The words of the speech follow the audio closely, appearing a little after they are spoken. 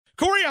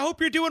Cory, I hope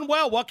you're doing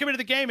well. Welcome into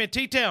the game in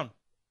T-Town.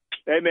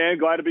 Hey, man,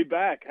 glad to be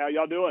back. How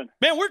y'all doing?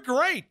 Man, we're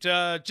great.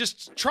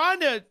 Just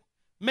trying to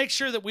make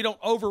sure that we don't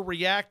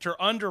overreact or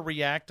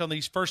underreact on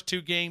these first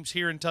two games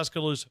here in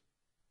Tuscaloosa.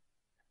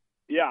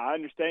 Yeah, I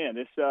understand.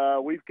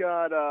 It's we've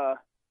got a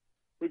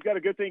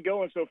good thing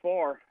going so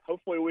far.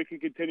 Hopefully, we can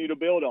continue to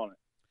build on it.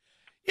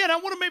 Yeah, and I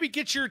want to maybe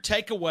get your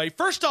takeaway.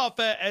 First off,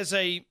 as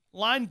a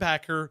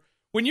linebacker,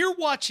 when you're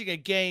watching a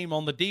game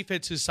on the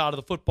defensive side of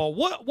the football,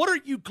 what are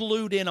you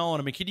glued in on?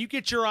 I mean, can you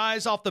get your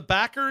eyes off the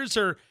backers,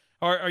 or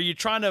are you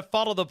trying to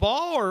follow the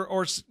ball,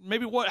 or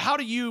maybe what? How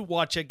do you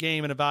watch a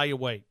game and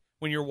evaluate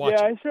when you're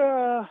watching?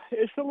 Yeah,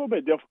 it's a little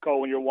bit difficult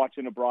when you're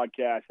watching a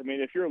broadcast. I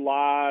mean, if you're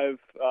live,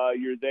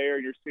 you're there,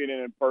 you're seeing it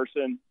in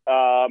person.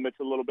 It's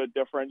a little bit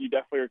different. You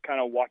definitely are kind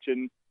of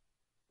watching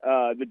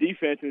the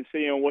defense and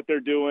seeing what they're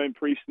doing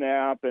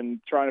pre-snap and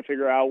trying to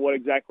figure out what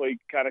exactly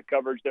kind of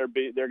coverage they're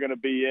going to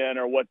be in,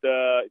 or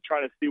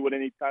trying to see what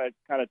any kind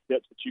of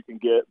tips that you can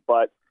get.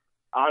 But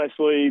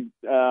honestly,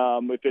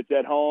 if it's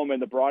at home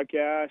and the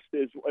broadcast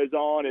is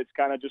on, it's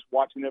kind of just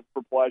watching it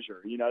for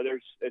pleasure. You know,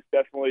 it's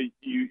definitely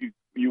you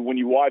when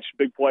you watch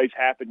big plays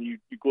happen, you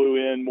glue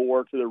in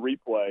more to the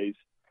replays.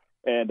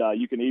 And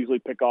you can easily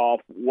pick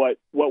off what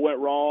went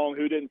wrong,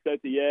 who didn't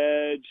set the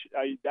edge.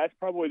 That's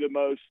probably the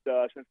most,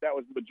 since that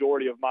was the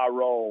majority of my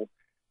role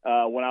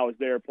when I was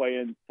there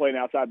playing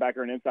outside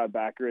backer and inside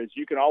backer, is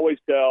you can always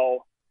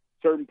tell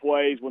certain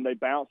plays when they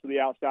bounce to the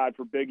outside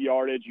for big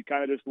yardage. You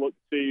kind of just look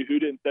to see who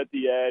didn't set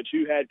the edge,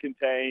 who had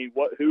contained,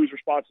 whose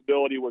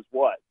responsibility was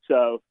what.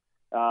 So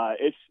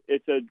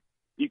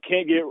you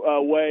can't get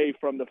away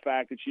from the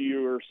fact that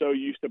you are so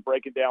used to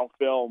breaking down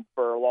film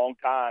for a long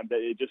time that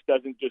it just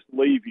doesn't just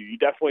leave you. You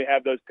definitely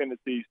have those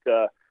tendencies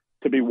to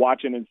be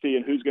watching and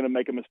seeing who's going to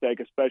make a mistake,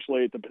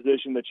 especially at the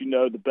position that you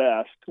know the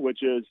best,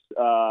 which is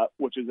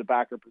the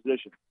backer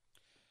position.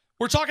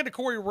 We're talking to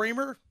Cory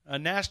Reamer, a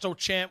national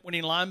champ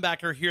winning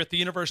linebacker here at the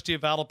University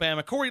of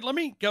Alabama. Cory, let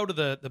me go to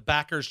the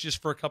backers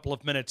just for a couple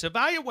of minutes.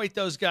 Evaluate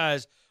those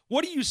guys.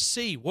 What do you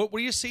see? What do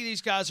you see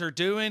these guys are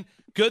doing?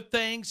 Good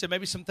things, and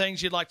maybe some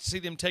things you'd like to see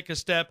them take a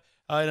step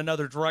in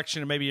another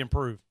direction and maybe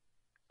improve.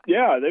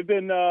 Yeah, they've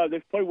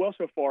played well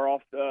so far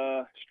off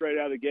straight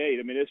out of the gate.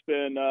 I mean, it's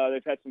been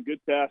they've had some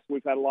good tests.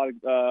 We've had a lot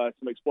of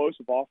some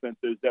explosive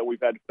offenses that we've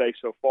had to face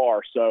so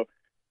far. So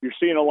you're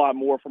seeing a lot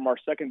more from our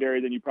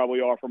secondary than you probably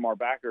are from our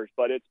backers.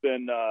 But it's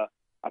been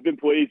I've been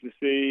pleased to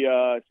see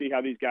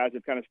how these guys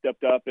have kind of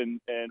stepped up and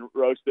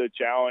rose to the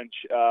challenge.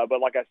 But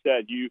like I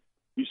said, you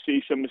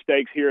see some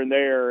mistakes here and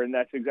there, and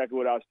that's exactly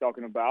what I was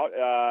talking about.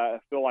 I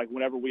feel like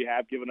whenever we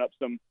have given up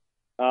some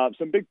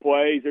big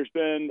plays, there's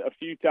been a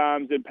few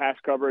times in pass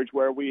coverage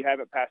where we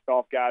haven't passed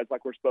off guys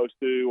like we're supposed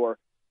to,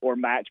 or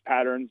match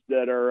patterns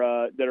that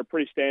are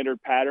pretty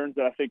standard patterns.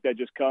 That I think that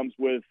just comes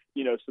with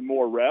some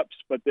more reps.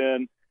 But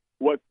then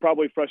what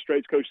probably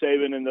frustrates Coach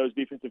Saban and those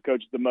defensive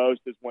coaches the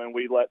most is when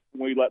we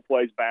let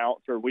plays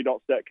bounce, or we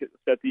don't set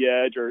the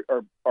edge or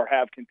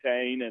have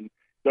contain. And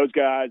those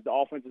guys, the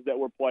offenses that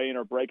we're playing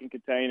are breaking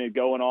contain and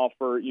going off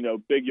for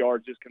big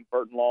yards, just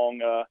converting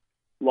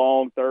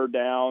long third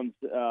downs.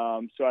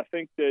 So I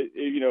think that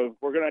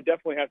we're going to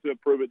definitely have to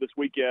improve it this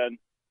weekend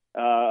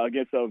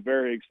against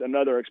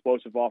another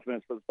explosive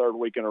offense for the third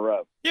week in a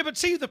row. Yeah, but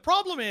see, the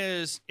problem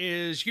is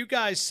you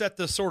guys set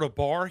the sort of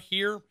bar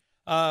here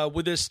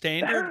with this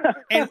standard,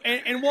 and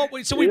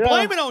we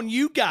blame it on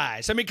you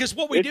guys. I mean, because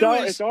what we do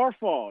is it's our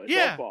fault. It's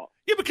our fault.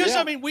 Yeah, because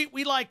I mean,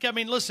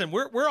 listen,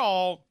 we're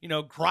all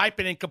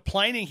griping and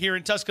complaining here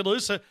in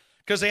Tuscaloosa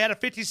because they had a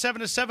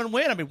 57-7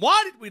 win. I mean,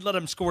 why did we let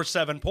them score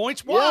 7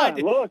 points? Why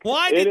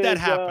did that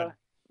happen?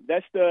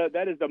 That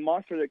is the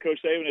monster that Coach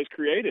Saban has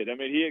created. I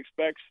mean, he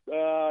expects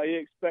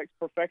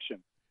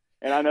perfection.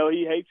 And I know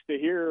he hates to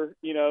hear,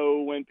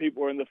 when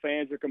people and the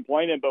fans are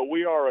complaining, but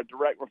we are a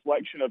direct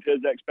reflection of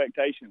his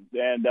expectations.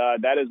 And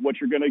that is what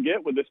you're going to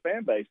get with this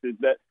fan base, is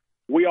that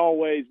we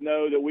always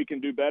know that we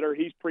can do better.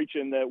 He's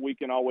preaching that we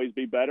can always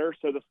be better.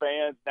 So the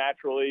fans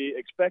naturally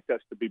expect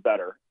us to be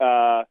better.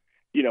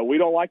 We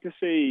don't like to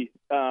see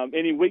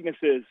any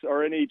weaknesses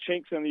or any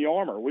chinks in the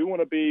armor. We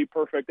want to be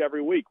perfect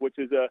every week, which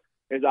is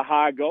a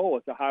high goal.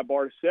 It's a high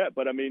bar to set.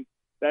 But I mean,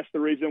 that's the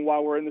reason why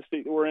we're in the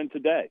seat we're in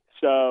today.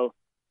 So,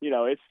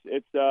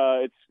 it's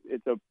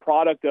a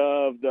product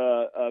of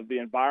the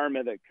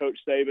environment that Coach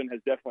Saban has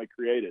definitely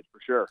created,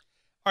 for sure.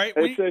 All right,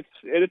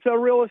 it's a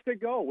realistic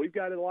goal. We've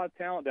got a lot of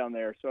talent down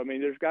there, so I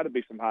mean, there's got to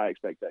be some high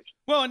expectations.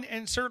 Well,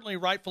 and certainly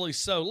rightfully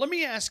so. Let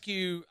me ask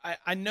you.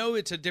 I know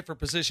it's a different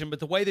position, but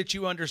the way that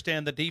you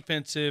understand the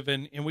defensive,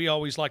 and we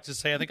always like to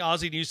say, I think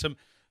Ozzie Newsome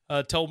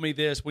told me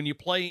this: when you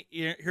play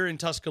here in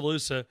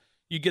Tuscaloosa,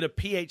 you get a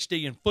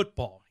PhD in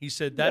football. He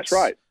said that's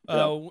right.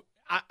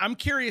 I'm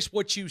curious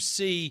what you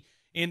see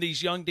in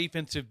these young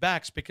defensive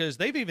backs, because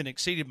they've even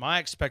exceeded my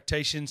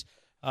expectations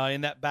in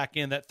that back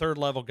end, that third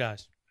level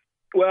guys.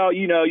 Well,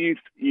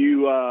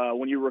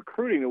 when you're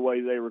recruiting the way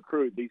they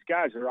recruit, these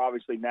guys are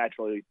obviously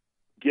naturally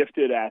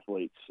gifted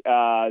athletes.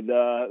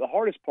 The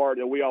hardest part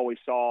that we always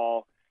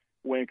saw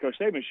when Coach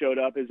Saban showed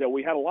up is that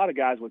we had a lot of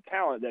guys with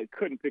talent that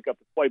couldn't pick up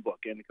the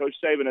playbook. And Coach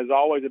Saban is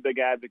always a big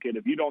advocate.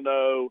 If you don't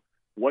know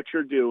what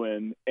you're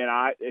doing,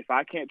 and if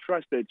I can't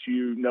trust that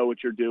you know what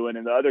you're doing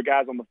and the other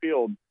guys on the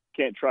field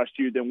can't trust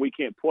you, then we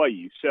can't play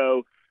you.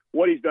 So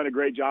what he's done a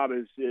great job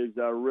is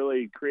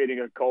really creating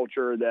a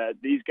culture that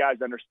these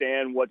guys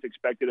understand what's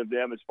expected of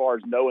them as far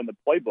as knowing the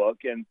playbook.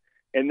 And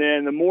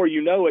then the more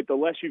you know it, the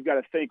less you've got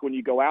to think when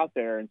you go out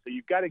there. And so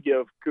you've got to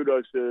give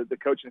kudos to the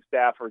coaching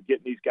staff for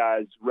getting these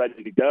guys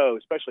ready to go,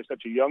 especially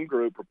such a young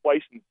group,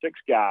 replacing 6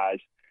 guys.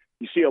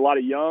 You see a lot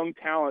of young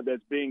talent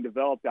that's being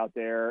developed out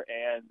there,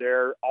 and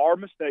there are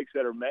mistakes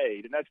that are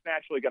made, and that's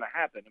naturally going to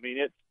happen. I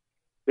mean,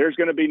 there's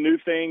going to be new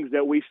things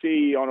that we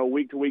see on a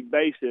week-to-week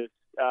basis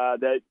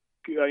that,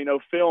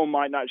 film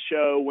might not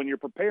show when you're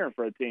preparing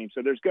for a team.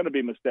 So there's going to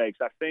be mistakes.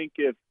 I think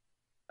if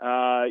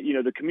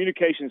the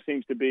communication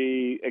seems to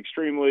be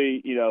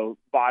extremely,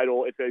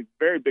 vital. It's a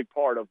very big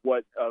part of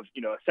a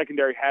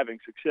secondary having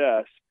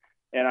success.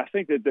 And I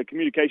think that the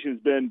communication has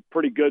been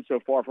pretty good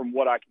so far from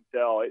what I can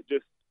tell.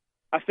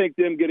 I think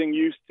them getting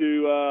used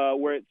to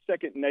where it's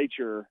second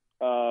nature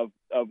of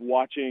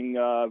watching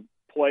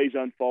plays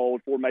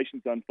unfold,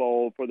 formations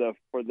unfold, for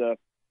the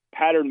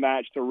pattern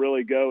match to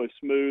really go as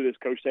smooth as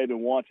Coach Saban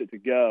wants it to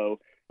go.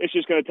 It's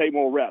just going to take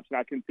more reps. And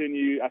I think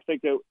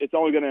that it's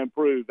only going to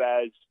improve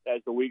as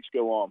the weeks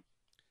go on.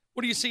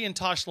 What do you see in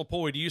Tosh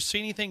Lupoi? Do you see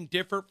anything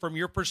different from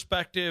your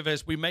perspective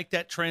as we make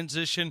that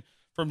transition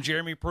from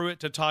Jeremy Pruitt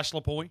to Tosh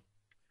Lupoi?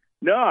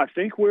 No, I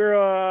think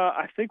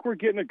we're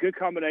getting a good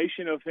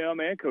combination of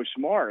him and Coach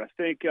Smart. I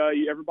think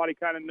everybody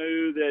kind of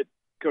knew that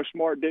Coach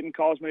Smart didn't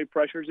cause many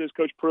pressures as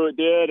Coach Pruitt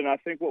did, and I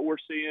think what we're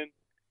seeing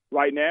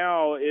right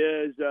now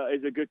is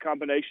a good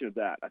combination of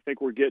that. I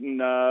think we're getting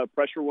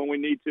pressure when we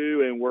need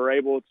to, and we're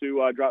able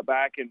to drop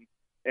back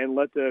and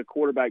let the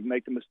quarterback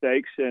make the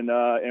mistakes, and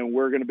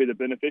we're going to be the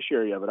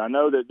beneficiary of it. I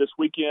know that this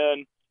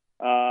weekend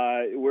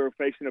we're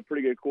facing a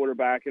pretty good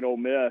quarterback at Ole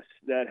Miss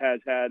that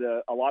has had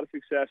a lot of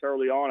success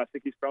early on. I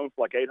think he's thrown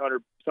for like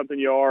 800-something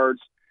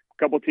yards,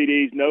 a couple of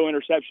TDs, no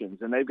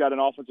interceptions, and they've got an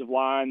offensive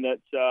line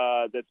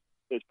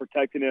that's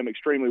protecting him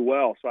extremely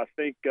well. So I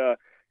think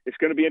it's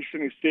going to be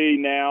interesting to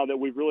see now that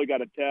we've really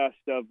got a test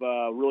of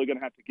really going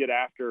to have to get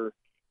after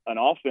an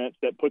offense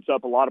that puts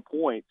up a lot of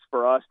points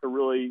for us to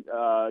really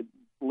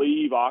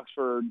leave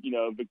Oxford,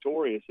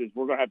 victorious. Is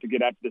we're going to have to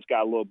get after this guy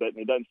a little bit,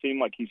 and it doesn't seem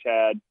like he's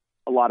had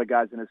a lot of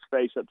guys in his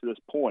face up to this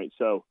point.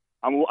 So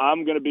I'm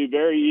going to be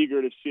very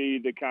eager to see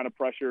the kind of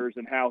pressures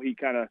and how he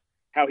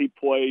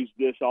plays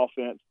this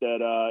offense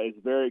that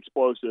is very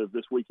explosive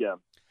this weekend.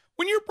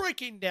 When you're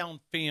breaking down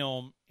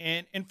film,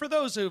 and for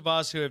those of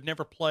us who have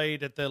never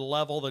played at the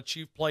level that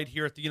you've played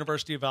here at the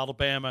University of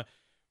Alabama,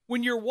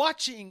 when you're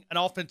watching an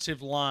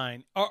offensive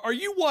line, are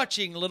you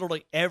watching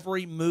literally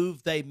every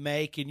move they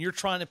make, and you're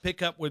trying to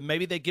pick up with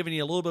maybe they're giving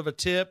you a little bit of a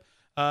tip,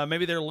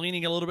 maybe they're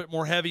leaning a little bit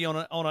more heavy on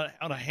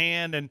a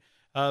hand, and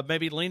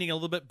maybe leaning a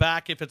little bit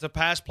back if it's a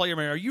pass play? I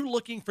mean, are you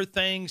looking for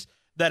things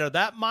that are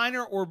that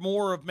minor, or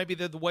more of maybe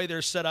the way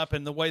they're set up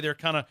and the way they're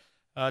kind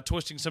of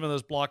twisting some of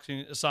those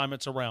blocking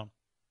assignments around?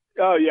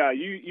 Oh, yeah,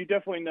 you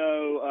definitely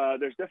know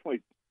there's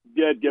definitely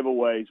dead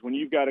giveaways. When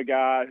you've got a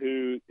guy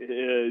who's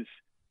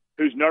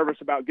nervous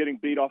about getting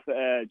beat off the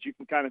edge, you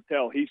can kind of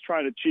tell he's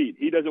trying to cheat.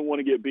 He doesn't want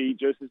to get beat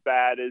just as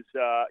bad as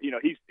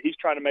he's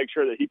trying to make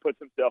sure that he puts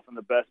himself in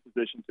the best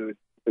position to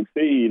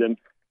succeed. And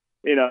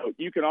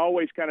you can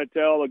always kind of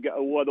tell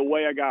the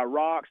way a guy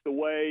rocks, the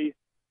way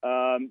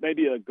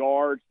maybe a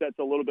guard sets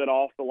a little bit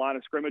off the line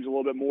of scrimmage a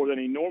little bit more than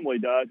he normally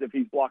does. If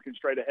he's blocking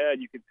straight ahead,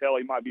 you can tell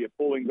he might be a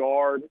pulling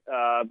guard.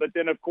 But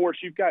then, of course,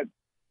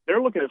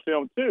 they're looking at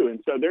film too,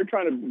 and so they're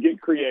trying to get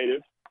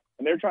creative,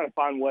 and they're trying to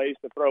find ways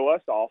to throw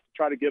us off,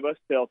 try to give us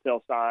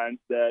telltale signs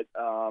that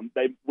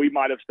we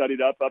might have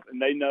studied up,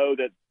 and they know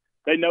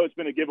it's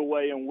been a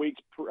giveaway in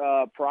weeks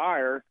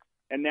prior,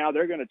 and now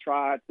they're going to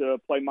try to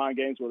play mind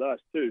games with us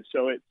too.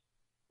 So it's,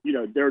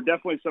 there are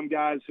definitely some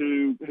guys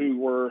who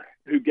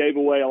gave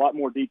away a lot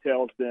more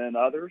details than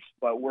others,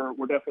 but we're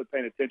definitely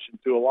paying attention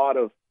to a lot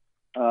of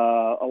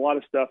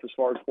stuff as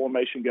far as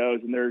formation goes,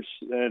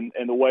 and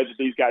the way that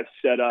these guys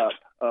set up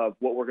of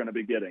what we're going to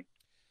be getting.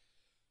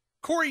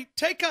 Cory,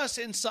 take us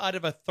inside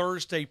of a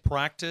Thursday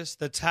practice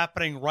that's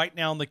happening right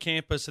now on the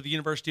campus of the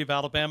University of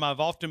Alabama. I've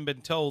often been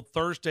told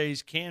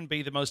Thursdays can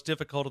be the most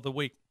difficult of the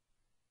week.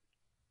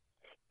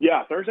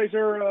 Yeah, Thursdays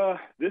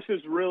are this is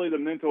really the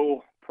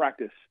mental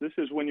practice. This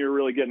is when you're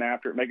really getting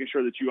after it, making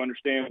sure that you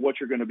understand what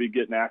you're going to be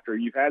getting after.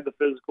 You've had the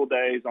physical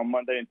days on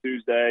Monday and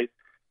Tuesday,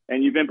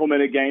 and you've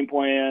implemented game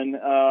plan,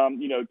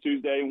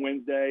 Tuesday and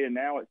Wednesday, and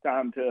now it's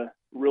time to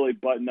really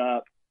button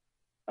up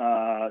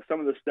some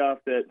of the stuff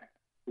that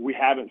we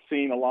haven't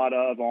seen a lot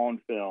of on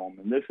film.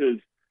 And this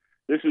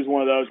is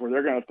one of those where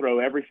they're going to throw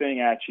everything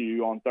at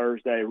you on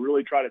Thursday,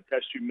 really try to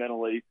test you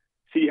mentally,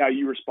 see how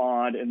you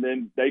respond, and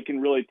then they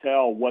can really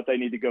tell what they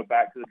need to go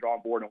back to the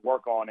drawing board and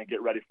work on and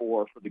get ready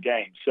for the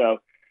game. So,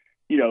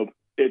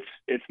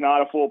 it's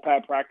not a full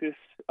pad practice,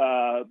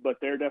 but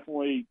they're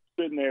definitely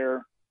sitting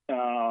there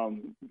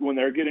when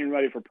they're getting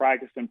ready for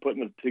practice and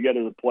putting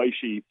together the play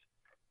sheets.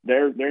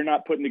 they're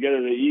not putting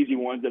together the easy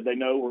ones that they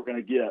know we're going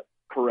to get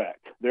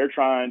correct. They're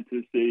trying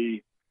to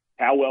see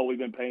how well we've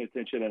been paying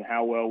attention and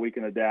how well we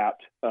can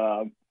adapt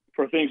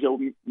for things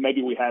that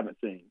maybe we haven't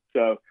seen.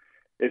 So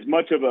it's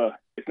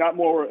not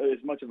more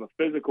as much of a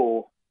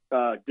physically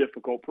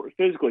difficult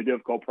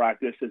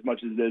practice as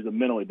much as it is a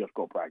mentally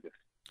difficult practice.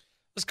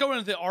 Let's go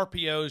into the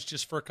RPOs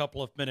just for a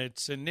couple of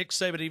minutes. And Nick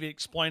Saban even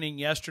explaining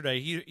yesterday,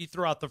 he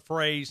threw out the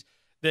phrase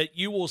that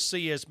you will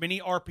see as many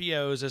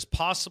RPOs as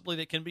possibly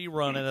that can be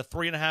run in a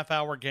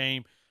 3.5-hour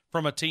game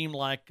from a team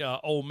like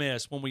Ole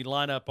Miss when we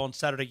line up on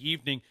Saturday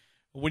evening.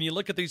 When you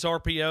look at these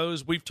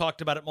RPOs, we've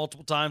talked about it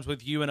multiple times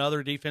with you and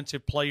other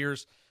defensive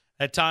players.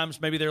 At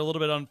times, maybe they're a little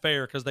bit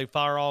unfair because they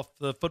fire off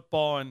the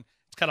football, and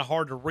it's kind of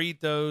hard to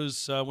read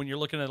those when you're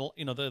looking at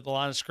the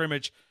line of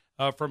scrimmage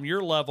from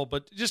your level.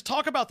 But just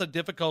talk about the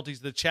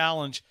difficulties, the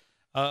challenge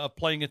of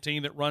playing a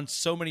team that runs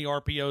so many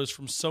RPOs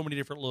from so many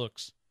different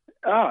looks.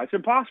 Oh, it's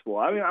impossible.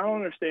 I mean, I don't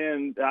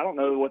understand. I don't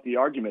know what the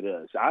argument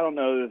is. I don't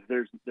know if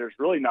there's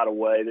really not a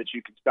way that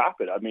you can stop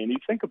it. I mean, you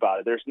think about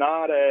it. There's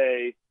no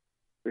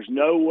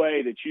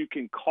way that you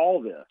can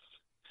call this.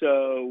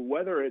 So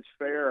whether it's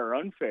fair or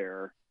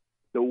unfair,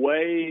 the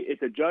way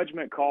it's a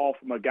judgment call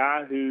from a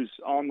guy who's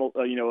on the,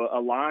 a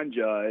line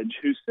judge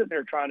who's sitting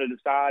there trying to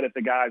decide if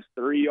the guy's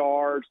 3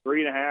 yards,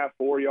 3.5,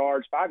 4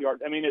 yards, 5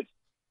 yards. I mean,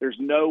 there's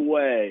no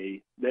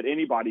way that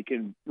anybody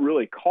can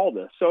really call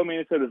this. So, I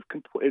mean,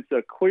 it's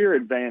a clear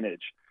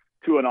advantage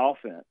to an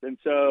offense. And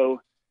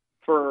so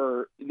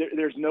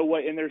there's no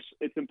way, and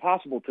it's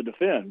impossible to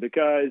defend,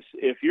 because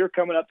if you're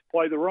coming up to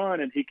play the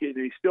run and he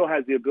still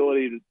has the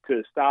ability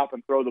to stop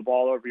and throw the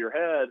ball over your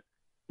head,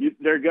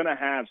 they're going to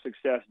have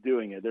success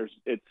doing it.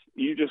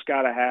 You just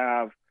got to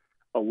have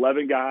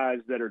 11 guys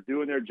that are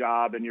doing their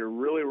job, and you're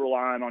really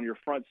relying on your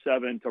front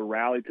seven to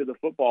rally to the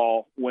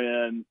football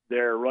when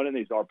they're running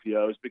these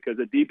RPOs, because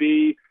a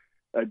DB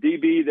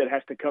that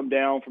has to come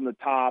down from the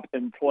top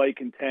and play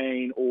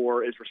contain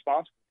or is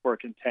responsible for a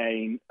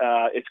contain,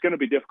 it's going to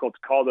be difficult to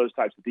call those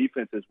types of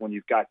defenses when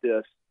you've got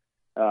this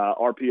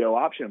RPO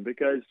option,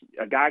 because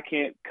a guy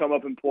can't come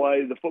up and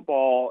play the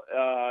football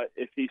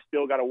if he's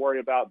still got to worry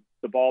about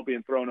the ball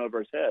being thrown over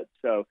his head.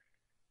 So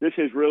this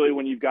is really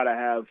when you've got to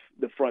have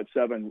the front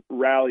seven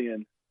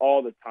rallying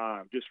all the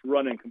time, just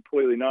running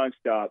completely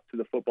nonstop to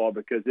the football,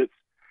 because it's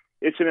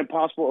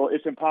impossible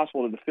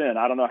to defend.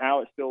 I don't know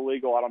how it's still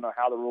legal. I don't know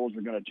how the rules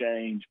are going to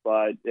change,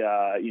 but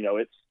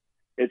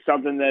it's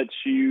something that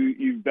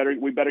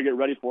we better get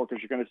ready for,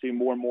 because you're going to see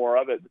more and more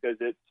of it, because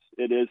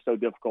it is so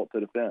difficult to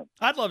defend.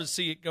 I'd love to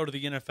see it go to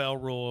the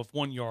NFL rule of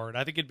 1 yard.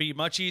 I think it'd be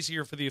much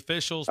easier for the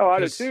officials. Oh, I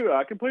do too.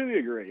 I completely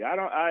agree. I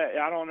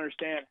don't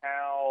understand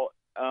how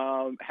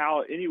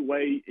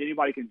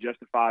anybody can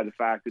justify the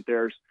fact that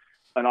there's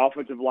an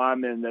offensive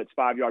lineman that's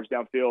 5 yards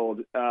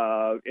downfield,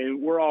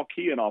 and we're all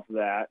keying off of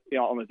that,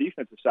 on the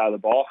defensive side of the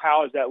ball.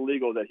 How is that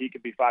legal that he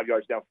could be 5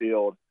 yards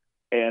downfield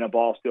and a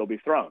ball still be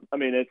thrown? I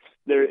mean,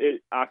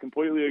 I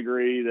completely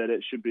agree that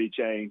it should be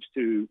changed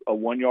to a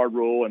 1 yard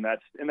rule, and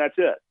that's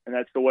it, and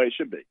that's the way it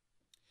should be.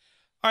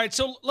 All right,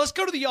 so let's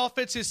go to the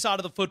offensive side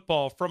of the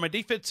football. From a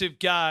defensive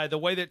guy, the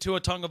way that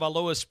Tua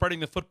Tagovailoa is spreading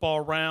the football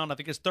around, I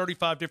think it's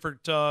 35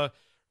 different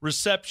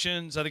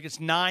receptions. I think it's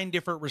 9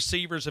 different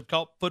receivers have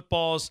caught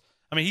footballs.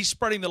 I mean, he's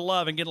spreading the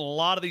love and getting a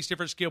lot of these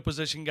different skill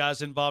position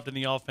guys involved in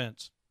the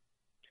offense.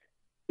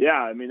 Yeah,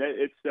 I mean,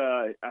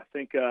 I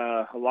think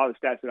a lot of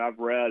the stats that I've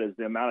read is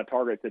the amount of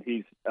targets that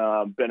he's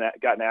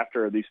gotten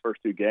after these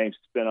first 2 games.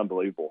 It's been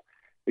unbelievable.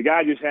 The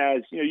guy just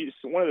has,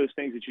 one of those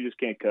things that you just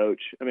can't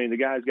coach. I mean, the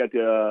guy's got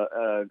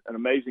an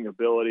amazing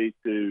ability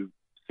to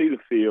see the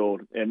field,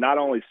 and not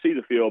only see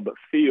the field, but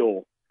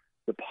feel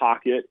the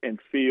pocket and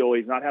feel.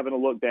 He's not having to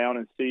look down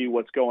and see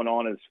what's going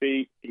on at his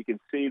feet. He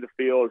can see the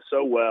field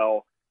so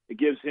well. It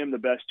gives him the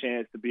best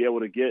chance to be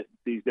able to get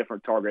these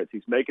different targets.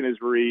 He's making his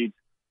reads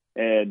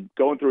and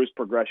going through his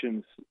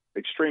progressions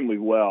extremely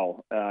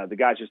well. The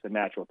guy's just a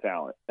natural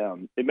talent.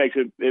 It makes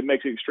it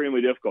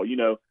extremely difficult.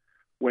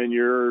 When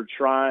you're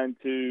trying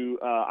to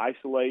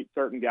isolate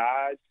certain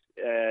guys,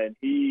 and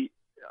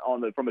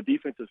from a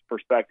defensive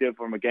perspective,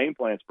 from a game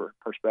plan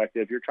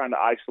perspective, you're trying to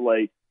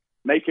isolate,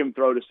 make him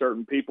throw to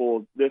certain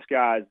people. This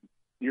guy,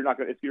 you're going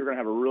to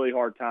have a really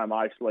hard time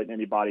isolating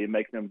anybody and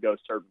making them go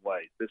certain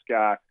ways. This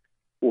guy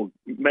will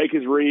make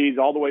his reads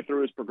all the way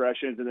through his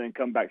progressions and then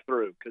come back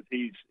through, because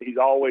he's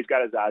always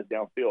got his eyes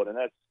downfield, and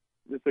that's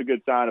a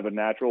good sign of a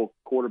natural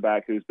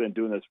quarterback who's been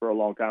doing this for a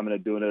long time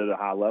and doing it at a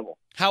high level.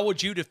 How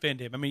would you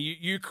defend him? I mean,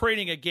 you're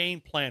creating a game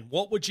plan.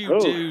 What would you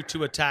do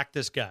to attack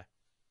this guy?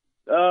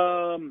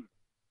 I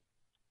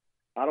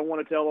don't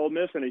want to tell Ole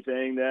Miss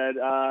anything that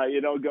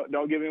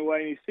don't give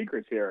away any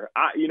secrets here.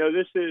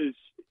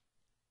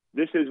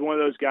 This is one of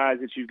those guys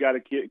that you've got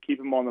to keep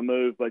him on the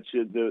move. But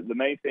the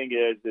main thing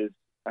is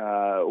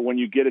when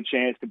you get a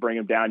chance to bring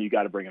him down, you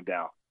got to bring him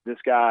down. This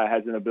guy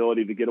has an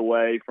ability to get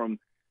away from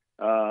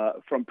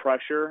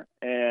pressure,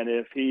 and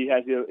if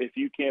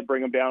you can't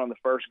bring him down on the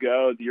first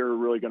go, you're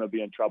really going to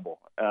be in trouble.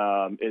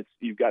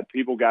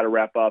 People got to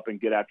wrap up and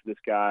get after this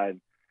guy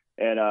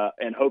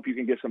and hope you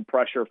can get some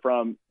pressure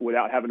from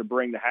without having to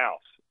bring the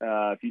house.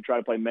 If you try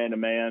to play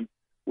man-to-man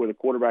with a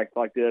quarterback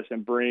like this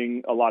and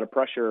bring a lot of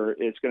pressure,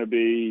 it's going to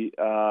be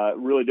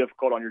really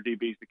difficult on your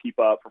DBs to keep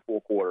up for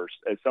 4 quarters.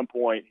 At some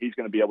point, he's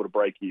going to be able to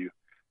break you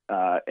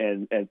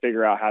and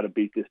figure out how to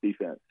beat this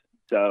defense.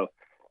 So,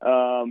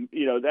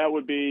 that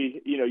would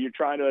be, you're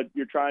trying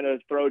to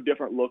throw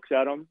different looks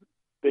at him,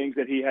 things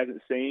that he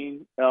hasn't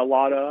seen a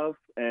lot of,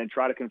 and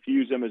try to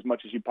confuse him as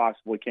much as you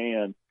possibly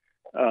can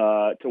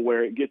to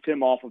where it gets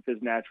him off of his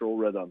natural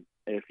rhythm.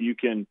 If you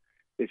can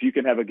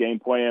have a game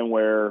plan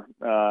where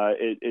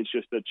it's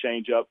just a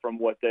change up from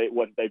what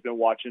they've been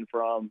watching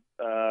from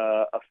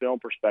a film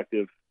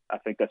perspective, I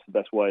think that's the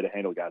best way to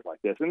handle guys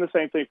like this. And the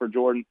same thing for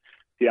Jordan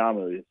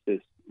Tiamu is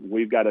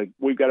we've got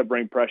to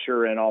bring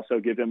pressure and also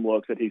give him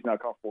looks that he's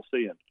not comfortable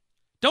seeing.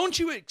 Don't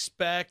you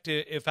expect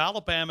if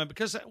Alabama,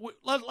 because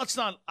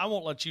I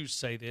won't let you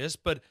say this,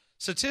 but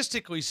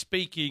statistically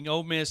speaking,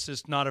 Ole Miss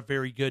is not a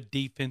very good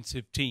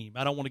defensive team.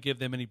 I don't want to give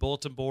them any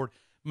bulletin board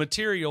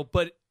material,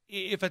 but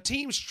if a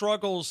team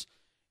struggles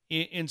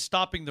in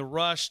stopping the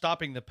rush,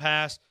 stopping the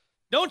pass,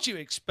 don't you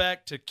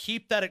expect to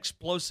keep that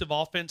explosive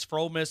offense for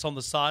Ole Miss on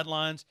the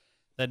sidelines,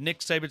 that Nick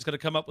Saban's going to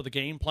come up with a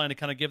game plan to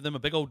kind of give them a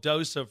big old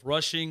dose of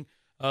rushing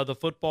the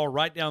football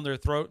right down their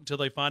throat until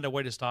they find a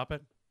way to stop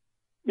it?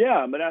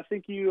 Yeah, but I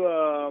think you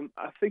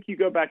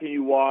go back and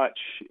you watch,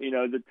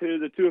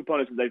 the two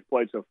opponents that they've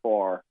played so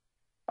far,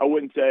 I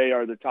wouldn't say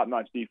are the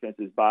top-notch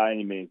defenses by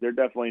any means. They're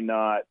definitely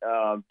not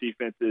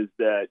defenses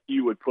that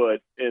you would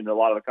put in a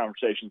lot of the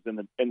conversations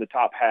in the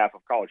top half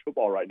of college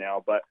football right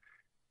now. But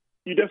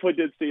you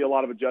definitely did see a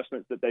lot of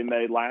adjustments that they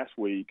made last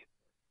week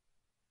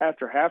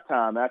after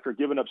halftime. After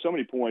giving up so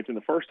many points in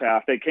the first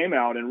half, they came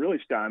out and really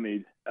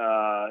stymied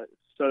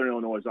Southern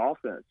Illinois'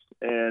 offense,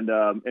 and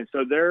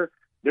so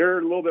they're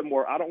a little bit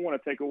more. I don't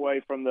want to take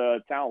away from the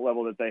talent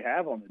level that they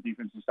have on the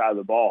defensive side of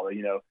the ball.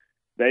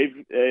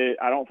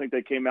 I don't think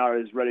they came out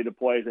as ready to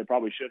play as they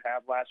probably should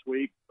have last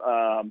week.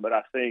 But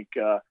I think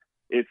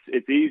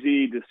it's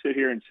easy to sit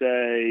here and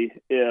say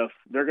if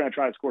they're going to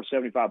try to score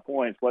 75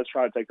 points, let's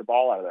try to take the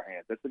ball out of their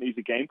hands. That's an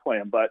easy game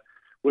plan. But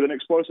with an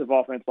explosive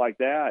offense like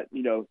that,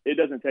 it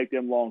doesn't take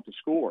them long to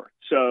score.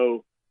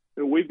 So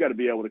we've got to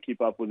be able to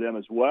keep up with them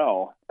as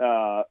well.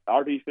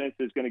 Our defense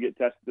is going to get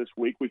tested this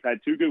week. We've had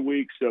 2 good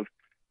weeks of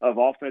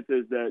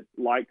offenses that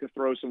like to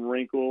throw some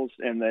wrinkles,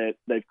 and that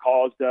they've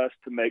caused us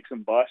to make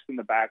some busts in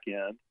the back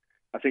end.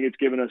 I think it's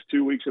given us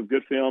 2 weeks of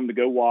good film to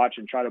go watch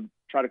and try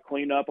to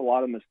clean up a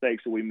lot of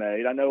mistakes that we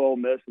made. I know Ole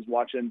Miss is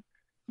watching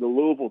the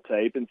Louisville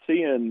tape and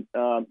seeing,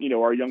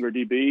 our younger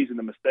DBs and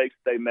the mistakes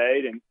that they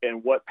made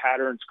and what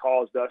patterns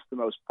caused us the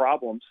most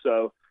problems.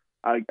 So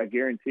I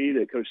guarantee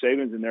that Coach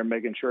Saban's in there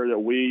making sure that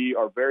we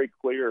are very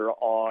clear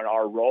on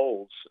our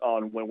roles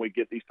on when we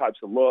get these types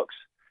of looks.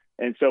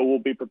 And so we'll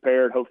be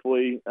prepared.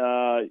 Hopefully,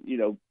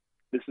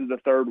 this is the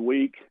 3rd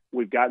week.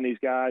 We've gotten these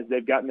guys.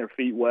 They've gotten their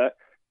feet wet.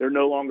 They're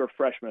no longer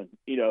freshmen,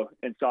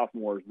 and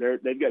sophomores.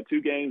 They've got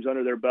 2 games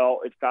under their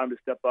belt. It's time to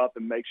step up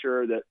and make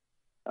sure that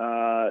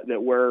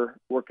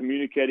we're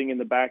communicating in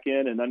the back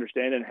end and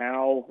understanding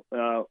how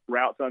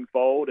routes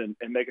unfold and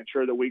making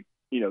sure that we,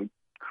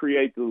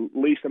 create the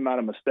least amount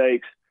of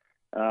mistakes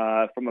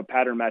from a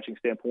pattern matching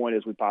standpoint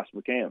as we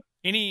possibly can.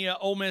 Any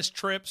Ole Miss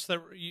trips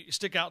that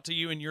stick out to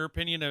you in your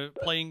opinion of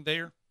playing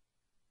there?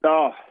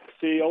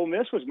 Ole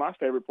Miss was my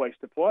favorite place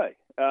to play.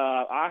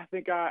 I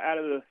think out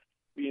of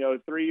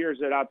the 3 years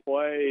that I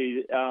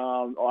played,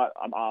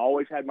 I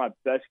always had my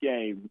best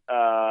game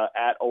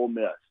at Ole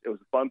Miss. It was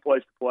a fun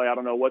place to play. I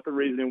don't know what the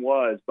reasoning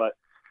was, but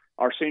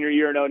our senior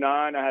year in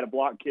 2009, I had a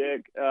block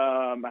kick.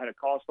 I had a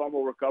caused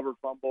fumble, recovered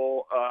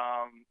fumble,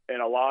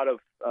 and I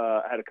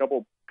had a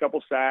couple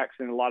sacks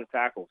and a lot of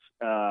tackles.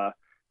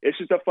 It's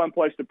just a fun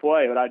place to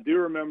play. But I do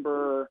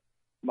remember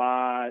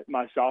my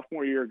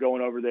sophomore year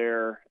going over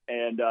there,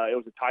 and it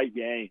was a tight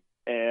game.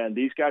 And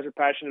these guys are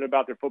passionate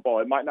about their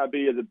football. It might not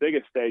be the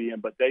biggest stadium,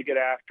 but they get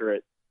after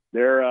it.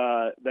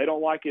 They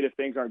don't like it if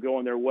things aren't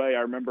going their way.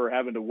 I remember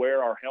having to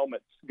wear our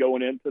helmets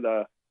going into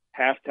the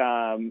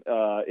halftime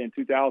in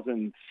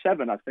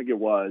 2007, I think it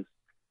was,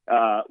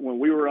 when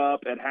we were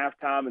up at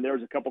halftime, and there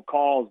was a couple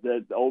calls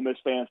that the Ole Miss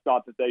fans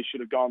thought that they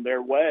should have gone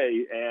their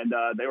way, and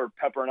they were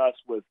peppering us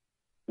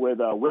with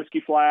a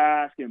whiskey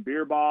flask and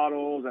beer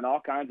bottles and all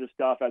kinds of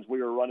stuff as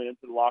we were running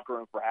into the locker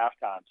room for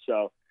halftime.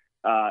 So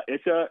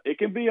it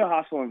can be a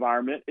hostile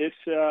environment. It's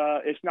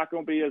not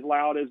going to be as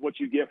loud as what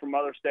you get from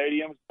other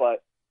stadiums,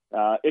 but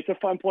it's a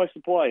fun place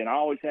to play, and I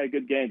always had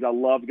good games. I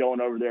loved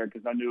going over there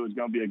because I knew it was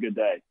going to be a good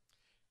day.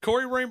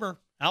 Cory Reamer,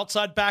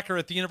 outside backer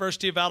at the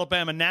University of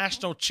Alabama,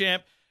 national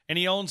champ, and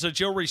he owns a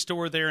jewelry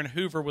store there in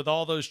Hoover with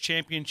all those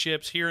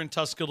championships here in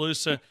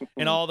Tuscaloosa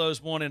and all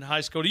those won in high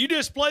school. Do you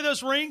display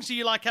those rings? Do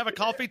you have a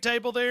coffee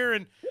table there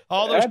and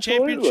all those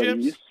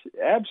championships?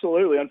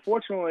 Absolutely.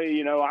 Unfortunately,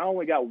 I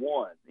only got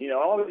one.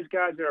 All these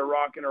guys that are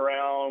rocking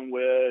around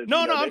with.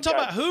 No, I'm talking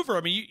about Hoover.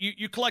 I mean,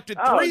 you collected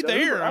 3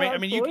 there. Hoover. I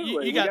mean,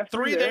 you got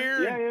 3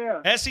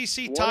 there. Yeah.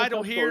 SEC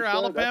title here,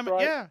 Alabama.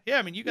 Right. Yeah.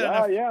 I mean, you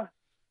got enough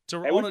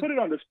And we put it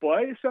on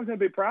display. It's something to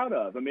be proud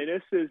of. I mean,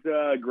 this is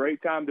a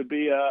great time to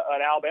be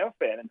an Alabama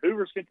fan. And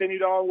Hoover's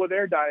continued on with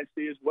their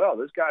dynasty as well.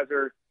 Those guys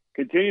are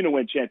continuing to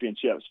win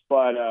championships.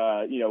 But,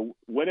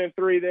 winning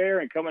 3 there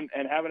and coming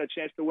and having a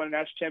chance to win a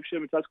national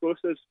championship in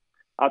Tuscaloosa,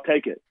 I'll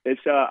take it.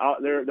 It's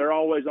they're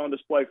always on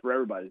display for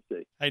everybody to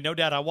see. Hey, no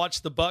doubt. I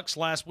watched the Bucks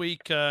last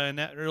week, and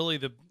that really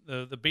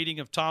the beating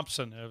of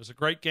Thompson. It was a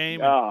great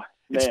game. Oh,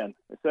 man.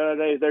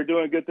 They're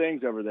doing good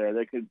things over there.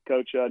 They could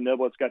Coach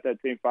Niblett's got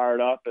that team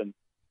fired up, and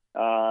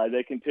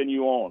they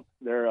continue on.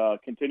 They're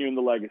continuing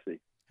the legacy.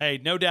 Hey,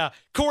 no doubt.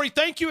 Cory,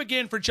 thank you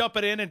again for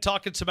jumping in and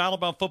talking some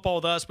Alabama football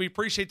with us. We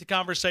appreciate the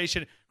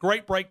conversation.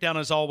 Great breakdown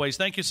as always.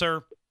 Thank you,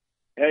 sir.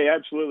 Hey,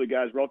 absolutely,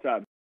 guys. Roll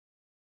Tide.